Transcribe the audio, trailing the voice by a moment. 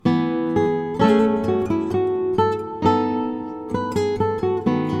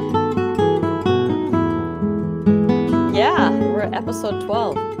episode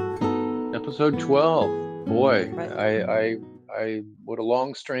 12. Episode 12. Boy, Right. I what a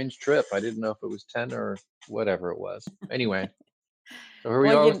long, strange trip. I didn't know if it was 10 or whatever it was. Anyway, so here we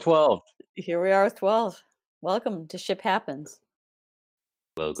Well, are with 12. here we are with 12. Welcome to Ship Happens.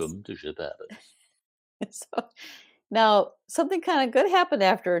 Welcome to Ship Happens. So, now, something kind of good happened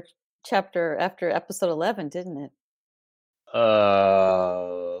after episode 11, didn't it?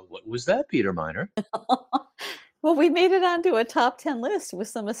 What was that, Peter Miner? Well, we made it onto a top 10 list with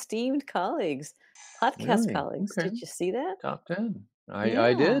some esteemed colleagues, podcast Really? colleagues. Okay. Did you see that? Top 10. I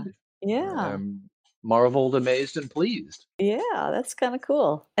Yeah. did. Yeah. I'm marveled, amazed, and pleased. Yeah, that's kind of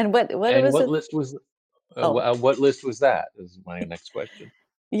cool. And what And was what it? list was Oh. what list was that? Is my next question.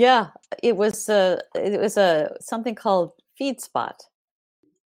 Yeah, it was something called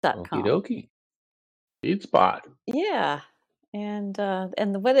feedspot.com. Okie dokie. FeedSpot. Yeah. And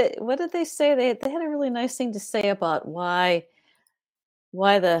what did they say? They had a really nice thing to say about why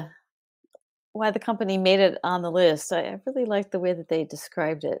the company made it on the list. I really like the way that they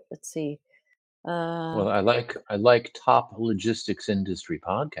described it. Let's see. Well, I like top logistics industry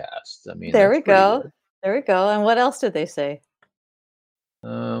podcasts. I mean, There that's we pretty go. good. There we go. And what else did they say?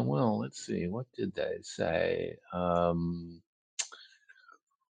 Well, let's see. What did they say?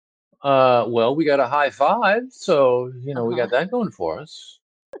 Well, we got a high five, so we Uh-huh. got that going for us.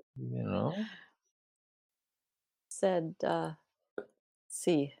 You know, Said, let's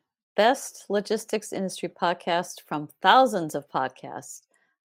see, best logistics industry podcast from thousands of podcasts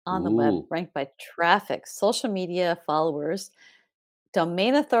on the web, ooh, ranked by traffic, social media followers,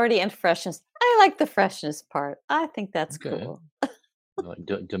 domain authority, and freshness. I like the freshness part. I think that's okay. cool.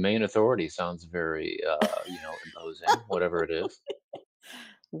 Domain authority sounds very, imposing. Whatever it is.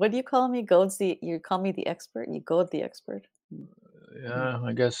 What do you call me? You call me the expert? You goad the expert. Yeah,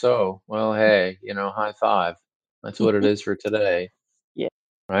 I guess so. Well, hey, high five. That's what it is for today, Yeah,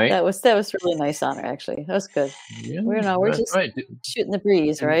 right? that was really nice honor, actually. That was good. Yeah, We're that's just right. shooting the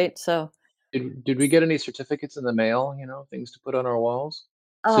breeze, Did, right? So, did we get any certificates in the mail? Things to put on our walls,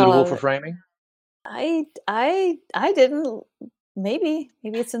 suitable for uh, framing. I didn't. Maybe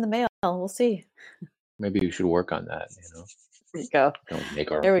it's in the mail. We'll see. Maybe we should work on that. There you go. There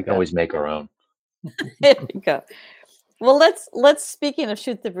we We can go. always make our own. There we go. Well, let's speaking of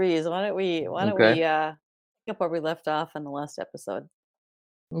shoot the breeze, why don't we Okay. pick up where we left off in the last episode?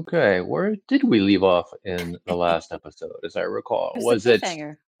 Okay. Where did we leave off in the last episode? As I recall, There's a was it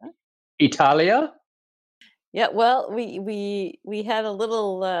cliffhanger. Huh? Italia? Yeah, well, we had a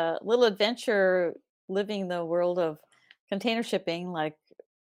little adventure living the world of container shipping, like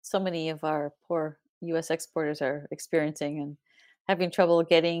so many of our poor U.S. exporters are experiencing, and having trouble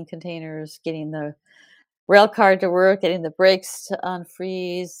getting containers, getting the rail car to work, getting the brakes to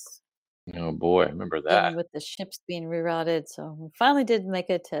unfreeze, Oh boy, I remember dealing that. with the ships being rerouted. So we finally did make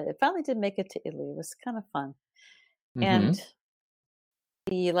it to Italy. It was kind of fun. Mm-hmm. And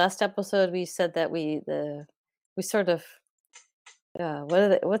the last episode we said that we sort of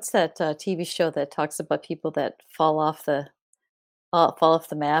what's that TV show that talks about people that fall off the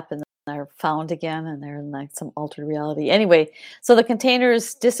map and are found again and they're in like some altered reality. Anyway, so the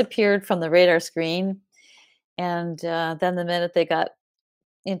containers disappeared from the radar screen, and then the minute they got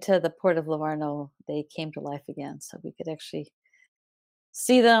into the port of Livorno, they came to life again. So we could actually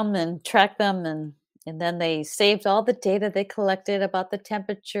see them and track them, and then they saved all the data they collected about the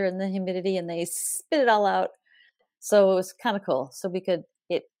temperature and the humidity, and they spit it all out. So it was kind of cool. So we could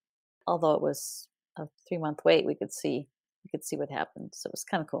it although it was a 3-month wait, we could see what happened. So it was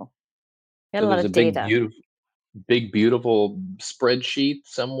kind of cool. We had So a lot there's a of data. big, beautiful spreadsheet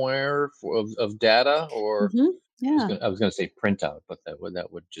somewhere of data, or Yeah. I was gonna say printout, but that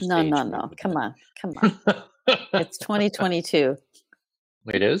would just No, no, age me, no. wouldn't Come on. Come on. it? It's 2022.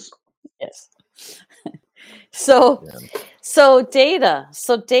 It is. Yes. So Yeah. data.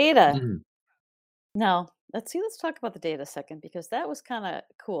 Mhm. Now, let's talk about the data a second, because that was kind of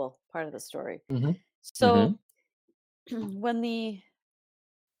cool part of the story. Mhm. So Mhm. when the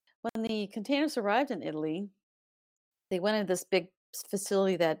containers arrived in Italy, they went into this big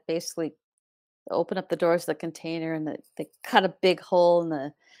facility that basically opened up the doors of the container, and they cut a big hole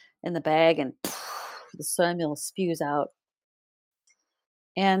in the bag, and the soy meal spews out.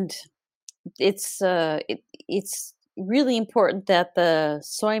 And it's really important that the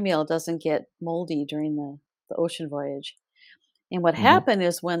soy meal doesn't get moldy during the ocean voyage. And what Mhm. happened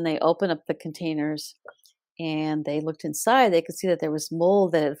is, when they opened up the containers and they looked inside, they could see that there was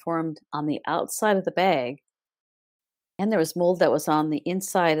mold that had formed on the outside of the bag, and there was mold that was on the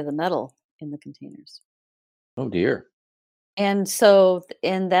inside of the metal in the containers. Oh dear. And so,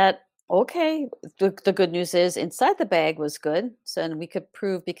 and that okay, the good news is inside the bag was good. So, and we could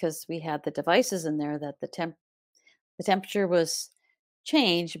prove because we had the devices in there that the temperature was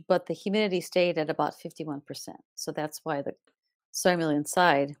changed, but the humidity stayed at about 51%. So that's why the soy meal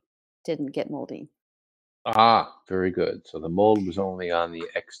inside didn't get moldy Ah, very good. So the mold was only on the on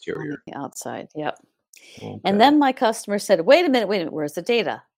the exterior. outside. Yep. And Okay. then my customer said, wait a minute, where's the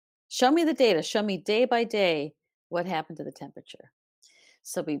data? Show me the data. Show me day by day what happened to the temperature.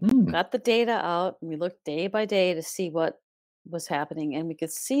 So we Hmm. got the data out and we looked day by day to see what was happening. And we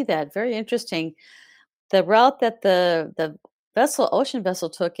could see that very interesting. The route that the vessel, ocean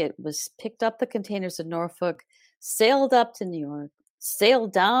vessel took, it was picked up the containers in Norfolk, sailed up to New York,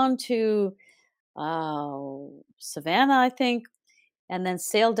 sailed down to Savannah, I think, and then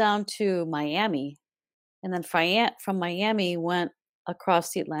sailed down to Miami. And then from Miami went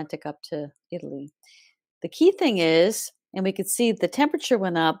across the Atlantic up to Italy. The key thing is, and we could see the temperature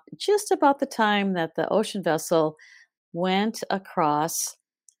went up just about the time that the ocean vessel went across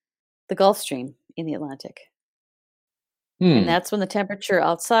the Gulf Stream in the Atlantic. And Hmm. that's when the temperature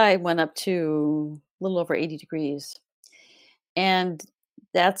outside went up to a little over 80 degrees. And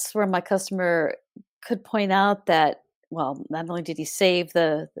that's where my customer could point out that, well, not only did he save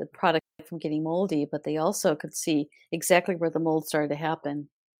the product from getting moldy, but they also could see exactly where the mold started to happen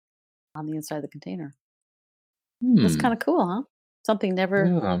on the inside of the container. That's kind Hmm. of cool, huh? Something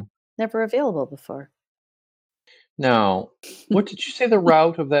Yeah. never available before. Now, what did you say the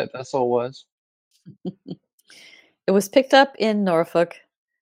route of that vessel was? It was picked up in Norfolk,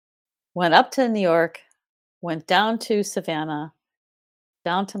 went up to New York, went down to Savannah,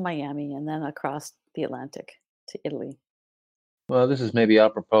 down to Miami, and then across the Atlantic to Italy. Well, this is maybe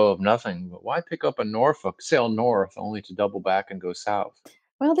apropos of nothing, but why pick up a Norfolk, sail north, only to double back and go south?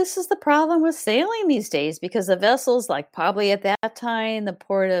 Well, this is the problem with sailing these days because the vessels, like probably at that time, the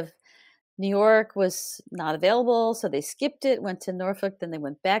port of New York was not available. So they skipped it, went to Norfolk, then they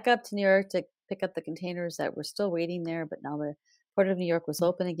went back up to New York to pick up the containers that were still waiting there. But now the port of New York was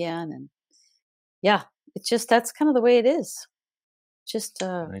open again. And yeah, it's just that's kind of the way it is. Just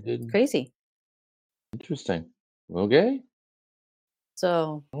I didn't. crazy. Interesting. Okay.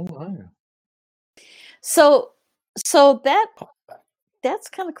 So, Oh, my. so, so that's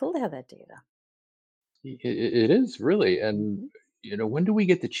kind of cool to have that data. It is really. And, Mhm. when do we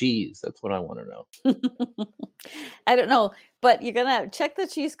get the cheese? That's what I want to know. I don't know, but you're gonna check the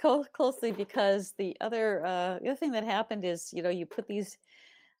cheese closely because the other thing that happened is you put these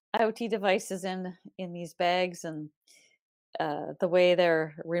IoT devices in these bags, and the way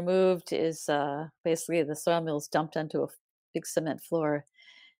they're removed is basically the soil meal is dumped onto a big cement floor.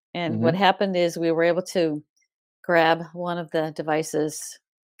 And what Hmm. happened is we were able to grab one of the devices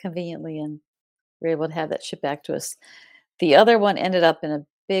conveniently, and we were able to have that shipped back to us. The other one ended up in a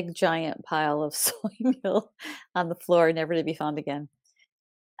big giant pile of soy meal on the floor, never to be found again.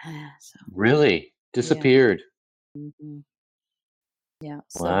 So, Really? yeah. Disappeared. Mhm. Yeah.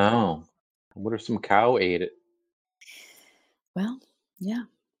 So, Wow. What if some cow ate it? well, yeah.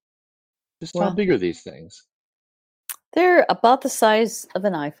 Just how Well, big are these things? they're about the size of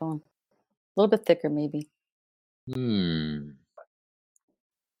an iPhone, a little bit thicker, maybe. Hmm.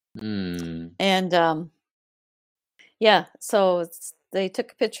 Hmm. And yeah, so they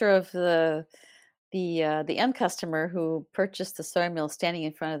took a picture of the end customer who purchased the soy meal standing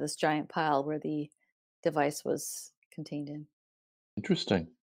in front of this giant pile where the device was contained in. Interesting.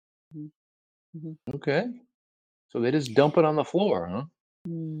 Mhm. Mhm. Okay. So they just dump it on the floor, huh?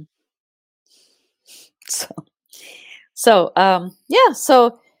 Mm. So, yeah,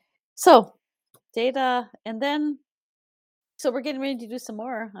 so data, and then so we're getting ready to do some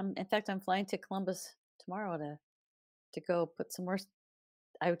more. In fact, I'm flying to Columbus tomorrow to go put some more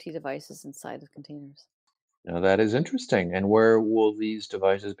IoT devices inside of containers. Now that is interesting. And where will these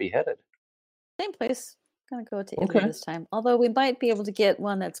devices be headed? Same place. Gonna go to Italy Okay. this time. Although we might be able to get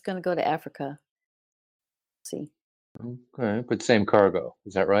one that's gonna go to Africa. See. Okay. But same cargo.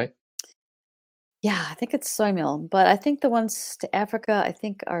 Is that right? Yeah, I think it's soy meal, but I think the ones to Africa, I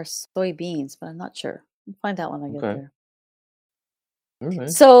think are soybeans, but I'm not sure. We'll find out when I get Okay. there. All right.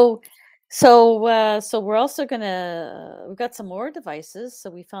 So, so we're also gonna we've got some more devices. So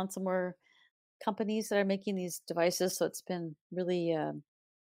we found some more companies that are making these devices. So it's been really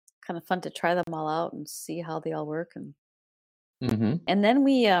kind of fun to try them all out and see how they all work. Mm-hmm. And then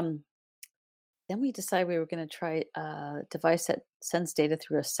we decided we were going to try a device that sends data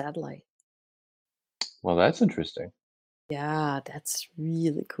through a satellite. Well, that's interesting. Yeah, that's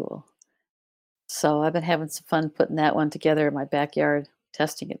really cool. So I've been having some fun putting that one together in my backyard,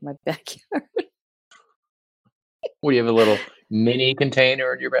 testing it in my backyard. What do you have a little mini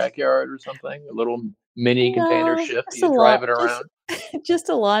container in your backyard or something? A little mini container No, ship, just a you drive lot, it just around? just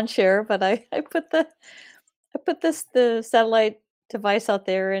a lawn chair, but I put the satellite device out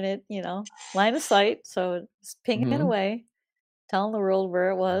there and it, line of sight, so it's pinging Mhm. away, telling the world where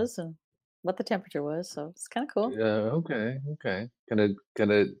it was and what the temperature was, so it's kinda cool. Yeah, okay, okay. Gonna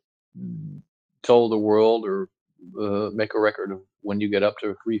mm, tell the world or, make a record of when you get up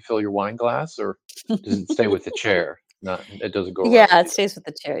to refill your wine glass, or does it stay with the chair? Not it doesn't go around Yeah, with it you? stays with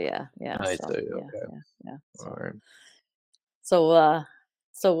the chair, yeah, yeah, I see, so, yeah, okay, yeah, yeah, so alright. so,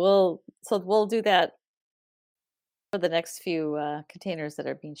 we'll do that for the next few, containers that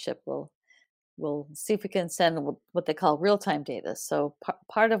are being shipped. We'll see if we can send what they call real-time data. So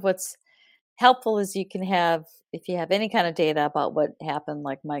part of what's helpful is you can have, if you have any kind of data about what happened,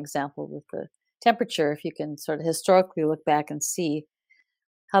 like my example with the temperature, if you can sort of historically look back and see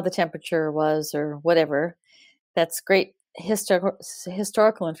how the temperature was or whatever, that's great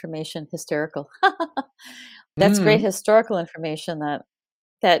historical information. Hysterical. That's great Mhm. historical information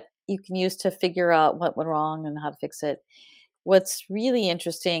that you can use to figure out what went wrong and how to fix it. What's really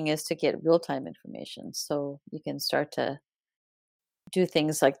interesting is to get real-time information, so you can start to do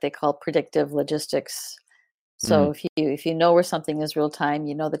things like they call predictive logistics. Mm. So if you know where something is real time,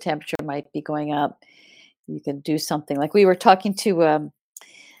 you know the temperature might be going up. You can do something like we were talking to a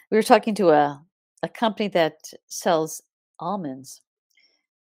company that sells almonds,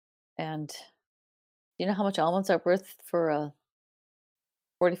 and you know how much almonds are worth for a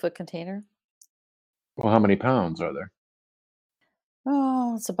 40-foot container? Well, how many pounds are there?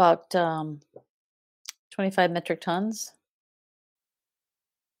 Oh, it's about 25 metric tons.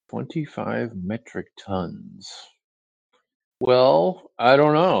 25 metric tons. Well, I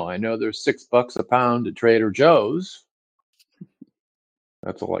don't know. I know there's $6 a pound at Trader Joe's.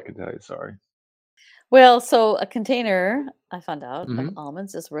 That's all I can tell you, sorry. Well, so a container, I found out, of Mhm.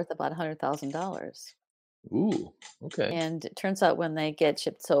 almonds is worth about $100,000. Ooh, okay. And it turns out when they get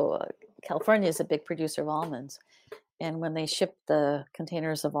shipped, so California is a big producer of almonds. And when they ship the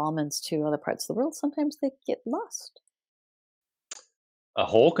containers of almonds to other parts of the world, sometimes they get lost. A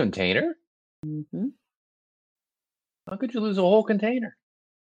whole container? Hmm. How could you lose a whole container?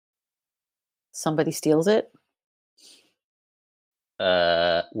 Somebody steals it.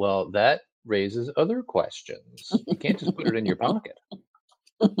 Well, that raises other questions. You can't just put it in your pocket.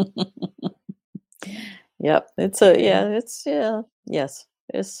 Yep. Okay. Yeah. Yes.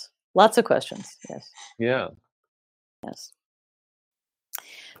 It's lots of questions. Yes. Yeah. Yes.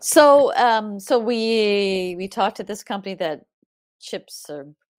 So we talked to this company that ships or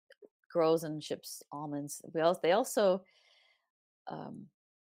grows and ships almonds. They also um,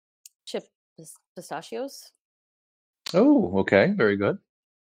 ship pistachios, Oh, okay. Very good.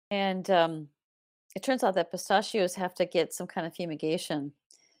 and it turns out that pistachios have to get some kind of fumigation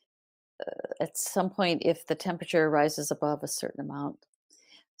at some point if the temperature rises above a certain amount.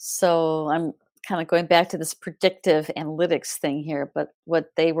 So I'm kind of going back to this predictive analytics thing here, but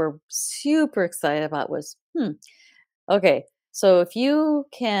what they were super excited about was, okay, so if you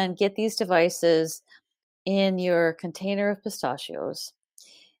can get these devices in your container of pistachios,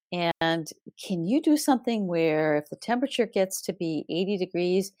 and can you do something where if the temperature gets to be 80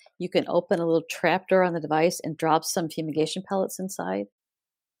 degrees, you can open a little trapdoor on the device and drop some fumigation pellets inside?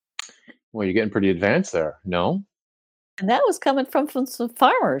 Well, you're getting pretty advanced there. No? And that was coming from some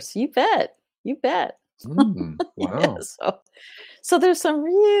farmers. You bet. You bet. Yeah. Wow. So there's some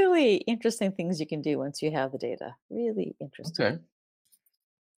really interesting things you can do once you have the data. Really interesting. Okay.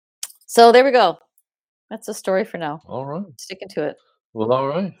 So there we go. That's a story for now. All right. Sticking to it. Well, all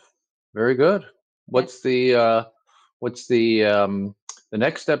right. Very good. Yeah. What's what's the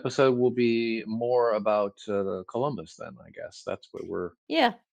next episode will be more about Columbus then, I guess.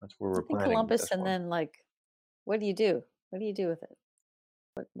 Yeah. That's where I we're think planning with Columbus this and one. then like what do you do? What do you do with it?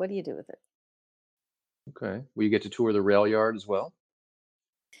 What do you do with it? Okay. Will you get to tour the rail yard as well?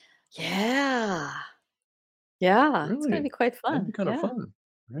 Yeah. Yeah. It's gonna Really? be quite That'd be fun. kind of Yeah. fun.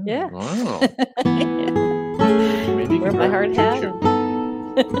 Yeah. Yeah. Wow. Yeah. Maybe you Wear could my drive a hard choo hat choo.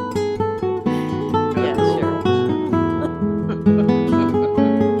 and